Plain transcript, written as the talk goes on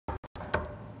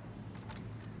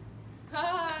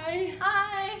Hi.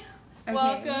 Hi. Okay.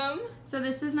 Welcome. So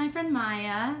this is my friend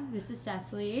Maya. This is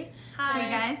Cecile. Hi. Okay,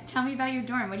 guys, tell me about your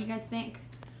dorm. What do you guys think?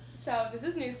 So this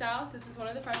is New South. This is one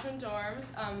of the freshman dorms.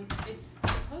 It's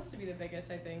supposed to be the biggest,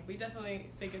 I think. We definitely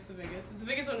think it's the biggest. It's the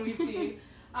biggest one we've seen.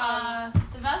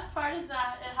 The best part is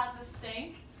that it has a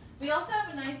sink. We also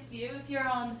have a nice view. If you're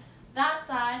on that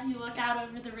side, you look out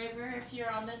over the river. If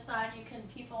you're on this side, you can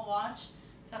people watch,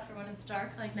 except for when it's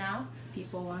dark, like now.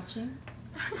 People watching.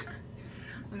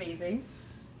 Amazing.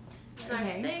 This is our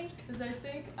Okay. sink. This is our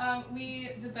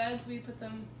sink. The beds, we put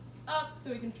them up so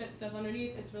we can fit stuff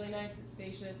underneath. It's really nice. It's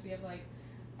spacious. We have like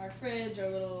our fridge, our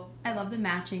little. I love the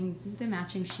matching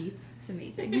sheets. It's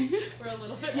amazing. We're a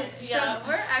little bit extra. Yeah,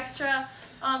 we're extra.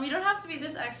 You don't have to be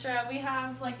this extra. We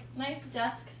have like nice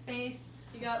desk space.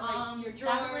 You got like your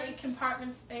Definitely drawers.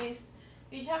 compartment space.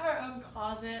 We each have our own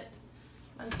closet.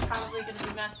 It's probably gonna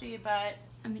be messy, but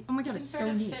I mean, oh my god, we can it's sort so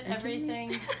of neat. fit Are you kidding me?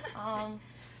 everything.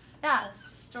 Yeah,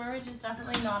 storage is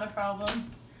definitely not a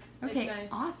problem. Okay, It's nice.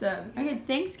 awesome. Okay,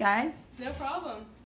 thanks guys. No problem.